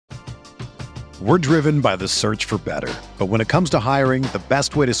We're driven by the search for better. But when it comes to hiring, the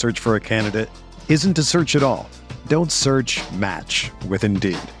best way to search for a candidate isn't to search at all. Don't search, match with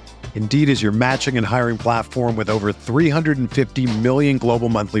Indeed. Indeed is your matching and hiring platform with over 350 million global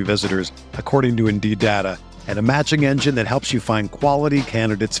monthly visitors, according to Indeed data, and a matching engine that helps you find quality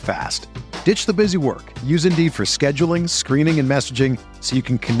candidates fast. Ditch the busy work. Use Indeed for scheduling, screening, and messaging so you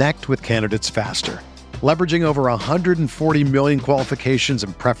can connect with candidates faster. Leveraging over 140 million qualifications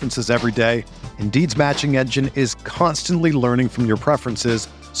and preferences every day, Indeed's matching engine is constantly learning from your preferences,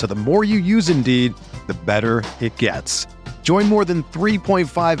 so the more you use Indeed, the better it gets. Join more than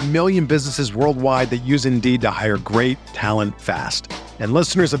 3.5 million businesses worldwide that use Indeed to hire great talent fast. And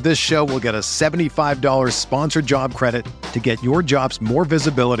listeners of this show will get a $75 sponsored job credit to get your jobs more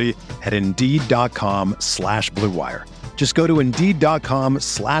visibility at Indeed.com/Blue Wire. Just go to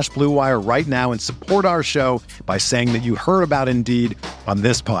Indeed.com/Blue Wire right now and support our show by saying that you heard about Indeed on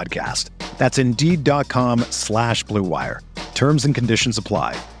this podcast. That's Indeed.com/Blue Wire. Terms and conditions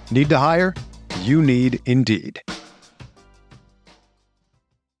apply. Need to hire? You need Indeed.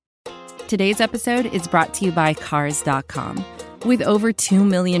 Today's episode is brought to you by Cars.com. With over 2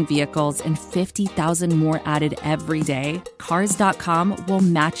 million vehicles and 50,000 more added every day, Cars.com will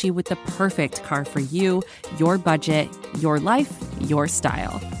match you with the perfect car for you, your budget, your life, your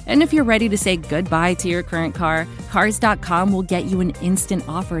style. And if you're ready to say goodbye to your current car, Cars.com will get you an instant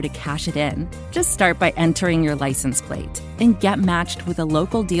offer to cash it in. Just start by entering your license plate and get matched with a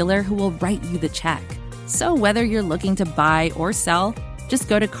local dealer who will write you the check. So whether you're looking to buy or sell, just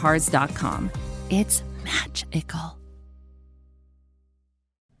go to Cars.com. It's magical.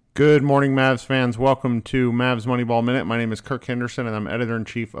 Good morning, Mavs fans. Welcome to Mavs Moneyball Minute. My name is Kirk Henderson, and I'm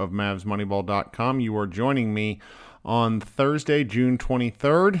editor-in-chief of MavsMoneyball.com. You are joining me on Thursday, June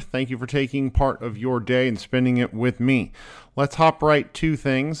 23rd. Thank you for taking part of your day and spending it with me. Let's hop right to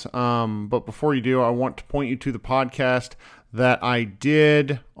things. But before you do, I want to point you to the podcast that I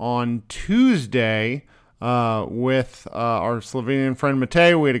did on Tuesday with our Slovenian friend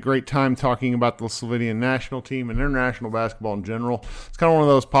Matej. We had a great time talking about the Slovenian national team and international basketball in general. It's kind of one of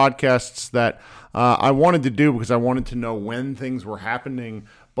those podcasts that I wanted to do because I wanted to know when things were happening,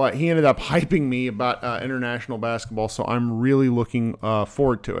 but he ended up hyping me about international basketball, so I'm really looking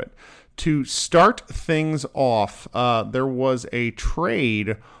forward to it. To start things off, there was a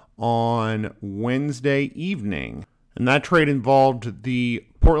trade on Wednesday evening, and that trade involved the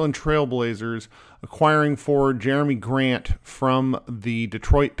Portland Trail Blazers acquiring forward Jeremy Grant from the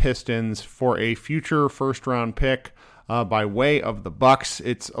Detroit Pistons for a future first-round pick by way of the Bucks.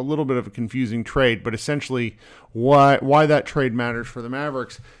 It's a little bit of a confusing trade, but essentially why that trade matters for the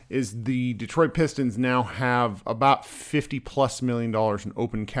Mavericks is the Detroit Pistons now have about $50+ million in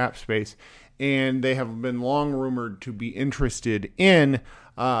open cap space, and they have been long rumored to be interested in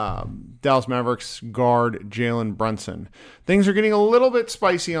Dallas Mavericks guard Jalen Brunson. Things are getting a little bit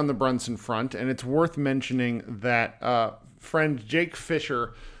spicy on the Brunson front, and it's worth mentioning that friend Jake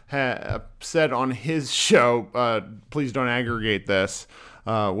Fisher said on his show, Please Don't Aggregate This,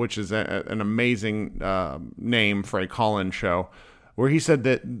 which is an amazing name for a call-in show, where he said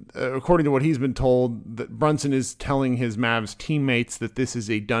that, according to what he's been told, that Brunson is telling his Mavs teammates that this is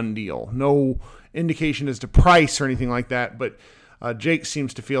a done deal. No indication as to price or anything like that, but Jake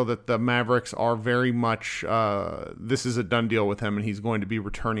seems to feel that the Mavericks are very much, this is a done deal with him and he's going to be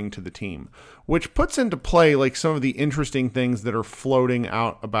returning to the team, which puts into play like some of the interesting things that are floating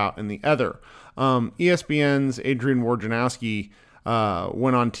out about in the ether. ESPN's Adrian Wojnarowski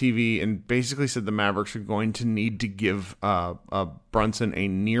went on TV and basically said the Mavericks are going to need to give Brunson a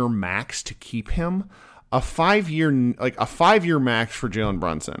near max to keep him. A 5-year max for Jalen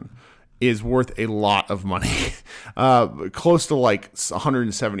Brunson is worth a lot of money, close to like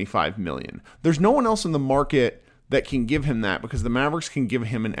 $175 million. There's no one else in the market that can give him that because the Mavericks can give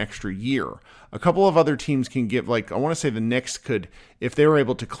him an extra year. A couple of other teams can give, like, I want to say the Knicks could, if they were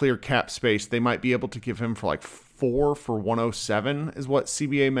able to clear cap space, they might be able to give him for like 4 for 107 is what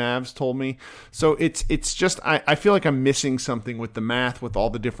CBA Mavs told me. So it's just, I feel like I'm missing something with the math with all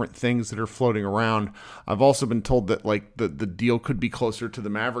the different things that are floating around. I've also been told that like the deal could be closer to the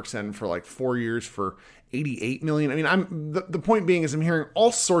Mavericks end for like 4 years for $88 million. I mean, the point being is I'm hearing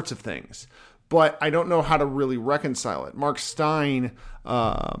all sorts of things, but I don't know how to really reconcile it. Mark Stein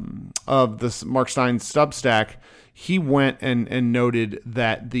of this Mark Stein Substack, he went and noted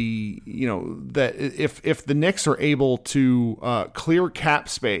that that if the Knicks are able to clear cap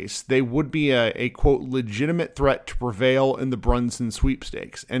space, they would be a quote legitimate threat to prevail in the Brunson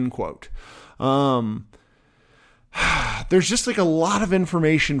sweepstakes, end quote. There's just like a lot of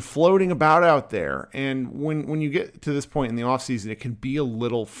information floating about out there, and when you get to this point in the offseason, it can be a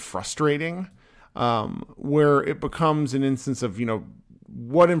little frustrating. where it becomes an instance of,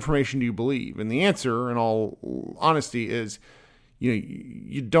 what information do you believe? And the answer, in all honesty, is,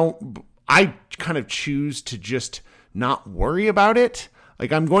 you don't. I kind of choose to just not worry about it.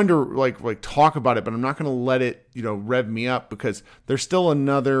 Like, I'm going to like talk about it, but I'm not going to let it, rev me up, because there's still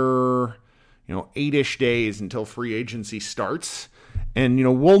another, 8-ish days until free agency starts. And,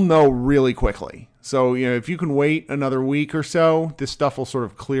 we'll know really quickly. So, if you can wait another week or so, this stuff will sort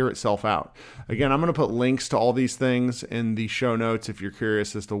of clear itself out. Again, I'm going to put links to all these things in the show notes if you're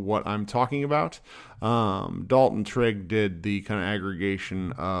curious as to what I'm talking about. Dalton Trigg did the kind of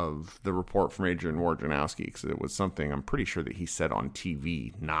aggregation of the report from Adrian Wojnarowski, because it was something I'm pretty sure that he said on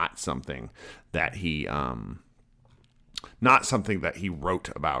TV, not something that he wrote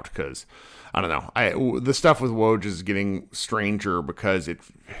about, because I don't know. The stuff with Woj is getting stranger because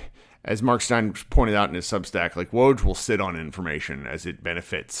as Mark Stein pointed out in his Substack, like, Woj will sit on information as it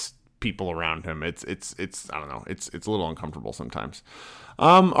benefits people around him. It's I don't know. It's a little uncomfortable sometimes.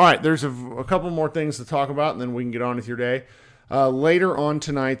 All right, there's a couple more things to talk about, and then we can get on with your day. Later on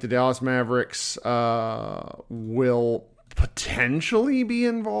tonight, the Dallas Mavericks will potentially be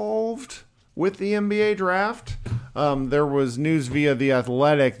involved with the NBA draft. There was news via The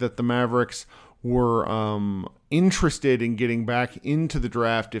Athletic that the Mavericks were interested in getting back into the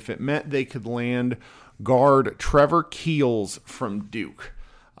draft if it meant they could land guard Trevor Keels from Duke.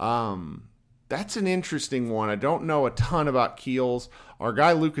 That's an interesting one. I don't know a ton about Keels. Our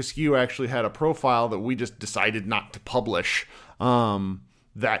guy Lucas Yu actually had a profile that we just decided not to publish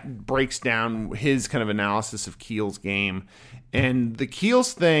that breaks down his kind of analysis of Keels' game. And the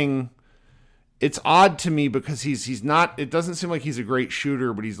Keels thing, it's odd to me because he's not, it doesn't seem like he's a great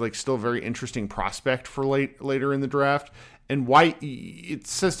shooter, but he's like still a very interesting prospect for later in the draft. And why, it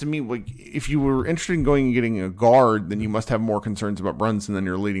says to me, like, if you were interested in going and getting a guard, then you must have more concerns about Brunson than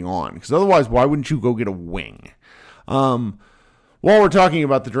you're leading on. Because otherwise, why wouldn't you go get a wing? While we're talking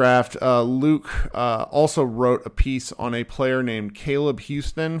about the draft, Luke also wrote a piece on a player named Caleb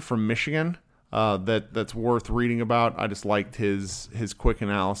Houston from Michigan. That's worth reading about. I just liked his quick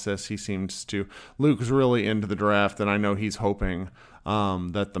analysis. Luke is really into the draft, and I know he's hoping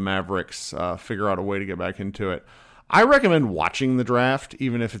that the Mavericks figure out a way to get back into it. I recommend watching the draft,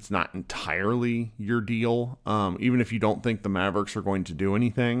 even if it's not entirely your deal, even if you don't think the Mavericks are going to do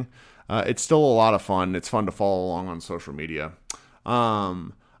anything. It's still a lot of fun. It's fun to follow along on social media.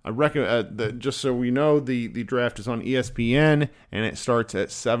 I recommend just so we know, the draft is on ESPN, and it starts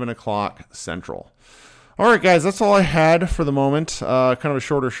at 7 o'clock Central. All right, guys, that's all I had for the moment. Kind of a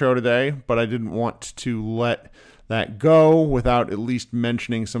shorter show today, but I didn't want to let that go without at least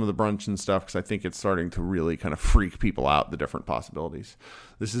mentioning some of the Brunson stuff, because I think it's starting to really kind of freak people out, the different possibilities.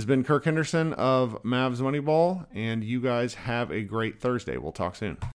 This has been Kirk Henderson of Mavs Moneyball, and you guys have a great Thursday. We'll talk soon.